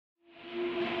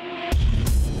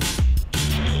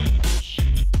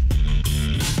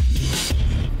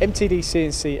MTD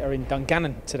CNC are in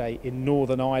Dungannon today in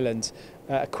Northern Ireland.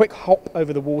 A quick hop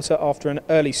over the water after an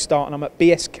early start, and I'm at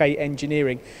BSK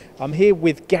Engineering. I'm here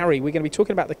with Gary. We're going to be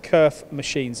talking about the Kerf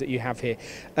machines that you have here.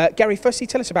 Gary, firstly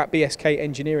tell us about BSK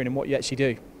Engineering and what you actually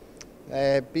do.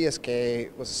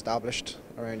 BSK was established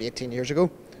around 18 years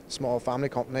ago. Small family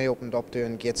company, opened up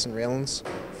doing gates and railings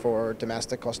for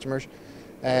domestic customers.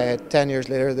 10 years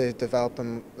later they developed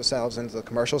themselves into the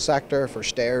commercial sector for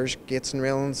stairs, gates and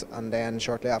railings, and then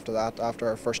shortly after that, after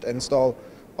our first install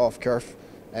of Kerf,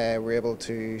 we were able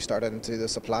to start into the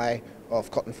supply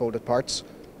of cut and folded parts.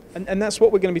 And that's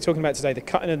what we're going to be talking about today, the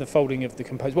cutting and the folding of the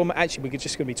components. Well, actually we're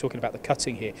just going to be talking about the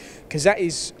cutting here, because that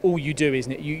is all you do,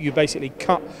 isn't it? You basically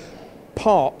cut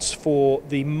parts for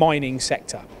the mining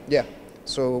sector. Yeah,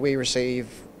 so we receive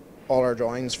all our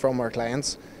drawings from our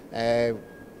clients.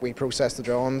 We process the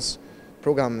drawings,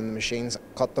 program the machines,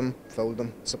 cut them, fold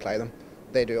them, supply them.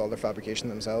 They do all their fabrication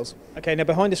themselves. Okay, now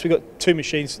behind us we've got two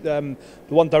machines. The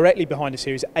one directly behind us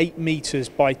here is 8 metres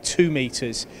by 2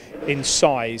 metres in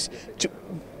size.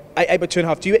 8 by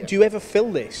 2.5. Do you ever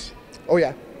fill this? Oh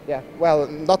yeah. Well,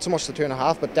 not so much the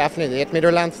 2.5, but definitely the 8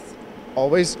 metre length,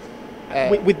 always.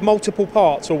 With multiple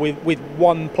parts or with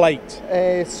one plate?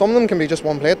 Some of them can be just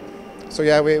one plate. So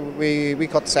yeah, we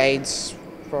cut sides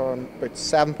from about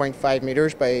 7.5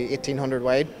 metres by 1800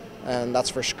 wide, and that's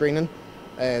for screening.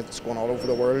 It's going all over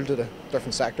the world to the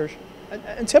different sectors.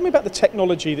 And tell me about the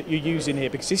technology that you're using here,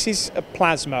 because this is a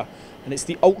plasma and it's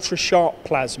the ultra sharp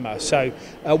plasma. So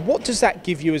what does that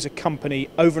give you as a company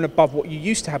over and above what you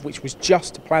used to have, which was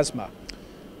just a plasma?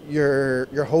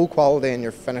 Your whole quality and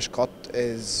your finished cut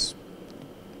is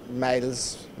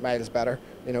miles better.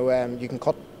 You know, you can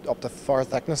cut up to 4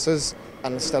 thicknesses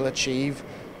and still achieve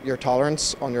your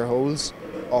tolerance on your holes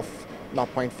of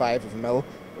 0.5 of a mil,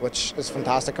 which is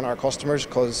fantastic on our customers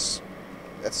because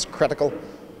it's critical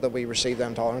that we receive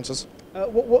them tolerances.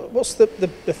 What's the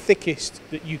thickest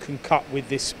that you can cut with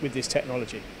this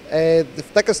technology? The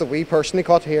thickest that we personally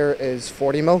cut here is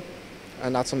 40 mil,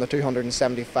 and that's on the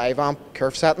 275 amp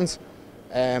Kerf settings.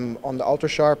 On the ultra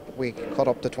sharp we cut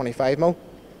up to 25 mil.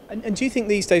 And do you think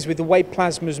these days, with the way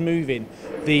plasma's moving,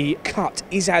 the cut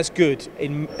is as good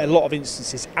in a lot of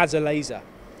instances as a laser?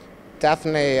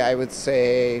 Definitely, I would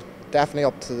say definitely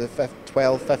up to the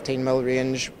 12-15 mil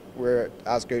range, we're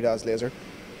as good as laser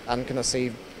and can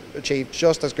achieve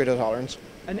just as good a tolerance.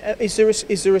 And is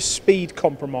there a speed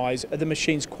compromise? Are the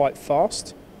machines quite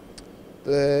fast?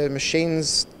 The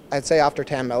machines, I'd say after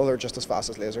 10 mil, are just as fast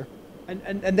as laser.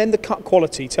 And then the cut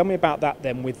quality, tell me about that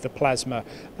then with the plasma.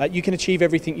 You can achieve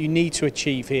everything you need to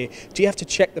achieve here. Do you have to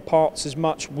check the parts as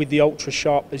much with the ultra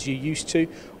sharp as you used to,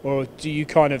 or do you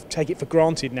kind of take it for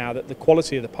granted now that the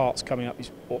quality of the parts coming up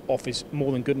is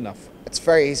more than good enough? It's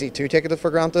very easy to take it for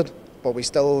granted, but we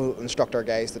still instruct our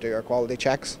guys to do our quality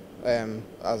checks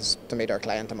as to meet our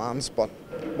client demands, but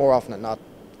more often than not,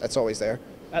 it's always there.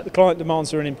 The client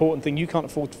demands are an important thing. You can't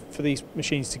afford for these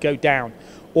machines to go down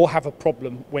or have a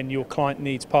problem when your client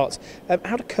needs parts.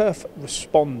 How do Kerf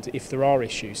respond if there are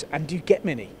issues, and do you get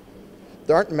many?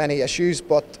 There aren't many issues,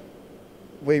 but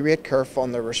we rate Kerf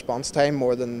on the response time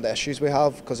more than the issues we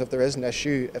have, because if there is an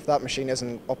issue, if that machine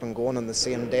isn't up and going on the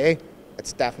same day,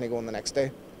 it's definitely going the next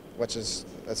day, which is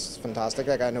fantastic.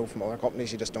 Like I know from other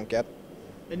companies you just don't get.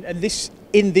 And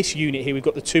in this unit here, we've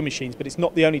got the 2 machines, but it's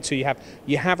not the only 2 you have.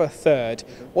 You have a third.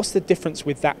 What's the difference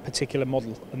with that particular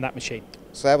model and that machine?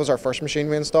 So that was our first machine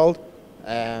we installed.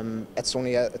 It's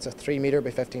a 3 metre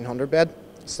by 1500 bed.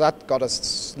 So that got us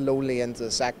slowly into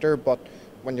the sector, but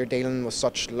when you're dealing with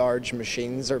such large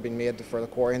machines that are being made for the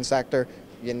quarrying sector,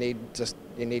 you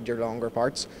need your longer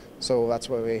parts. So that's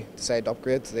why we decided to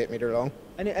upgrade to the 8 metre long.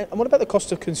 And what about the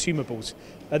cost of consumables?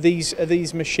 Are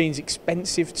these machines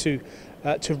expensive to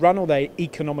run, or are they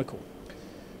economical?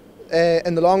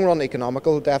 In the long run,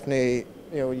 economical. Definitely,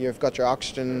 you know, you've got your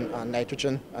oxygen and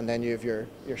nitrogen, and then you have your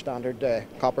standard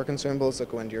copper consumables that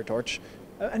go into your torch.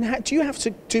 And do you have to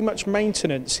do much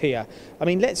maintenance here? I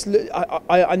mean, let's look.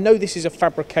 I know this is a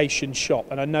fabrication shop,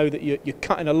 and I know that you're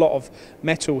cutting a lot of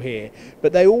metal here,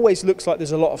 but they always looks like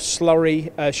there's a lot of slurry,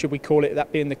 should we call it,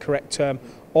 that being the correct term,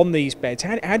 on these beds.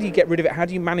 How do you get rid of it? How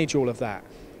do you manage all of that?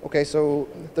 Okay, so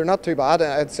they're not too bad.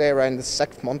 I'd say around the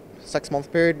 6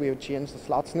 month period we would change the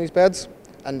slots in these beds,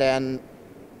 and then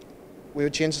we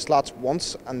would change the slots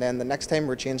once, and then the next time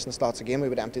we're changing the slots again we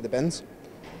would empty the bins.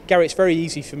 Gary, it's very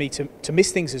easy for me to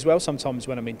miss things as well sometimes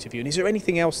when I'm interviewing. Is there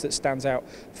anything else that stands out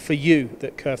for you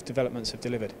that Kerf Developments have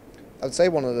delivered? I'd say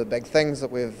one of the big things that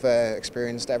we've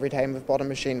experienced every time we've bought a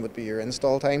machine would be your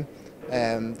install time.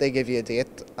 They give you a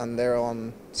date and they're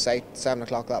on site 7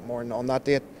 o'clock that morning on that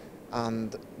date.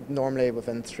 and normally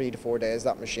within 3 to 4 days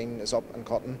that machine is up and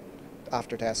cutting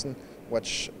after testing,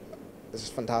 which is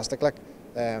fantastic. Like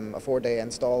a 4-day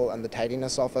install, and the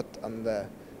tidiness of it, and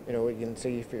you can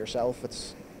see for yourself,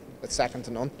 it's second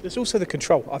to none. There's also the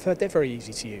control. I've heard they're very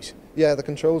easy to use. Yeah, the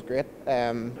control's great.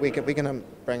 We can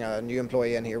bring a new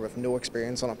employee in here with no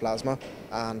experience on a plasma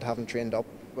and have him trained up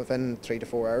within 3 to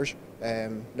 4 hours.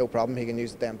 No problem. He can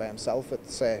use it then by himself.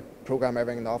 It's program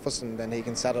everything in the office, and then he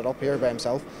can set it up here by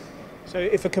himself. So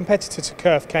if a competitor to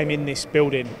Kerf came in this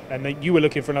building and you were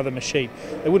looking for another machine,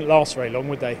 they wouldn't last very long,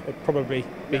 would they? They'd probably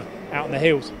be out in the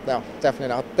hills. No, definitely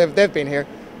not. They've been here,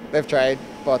 they've tried,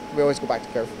 but we always go back to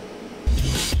Kerf.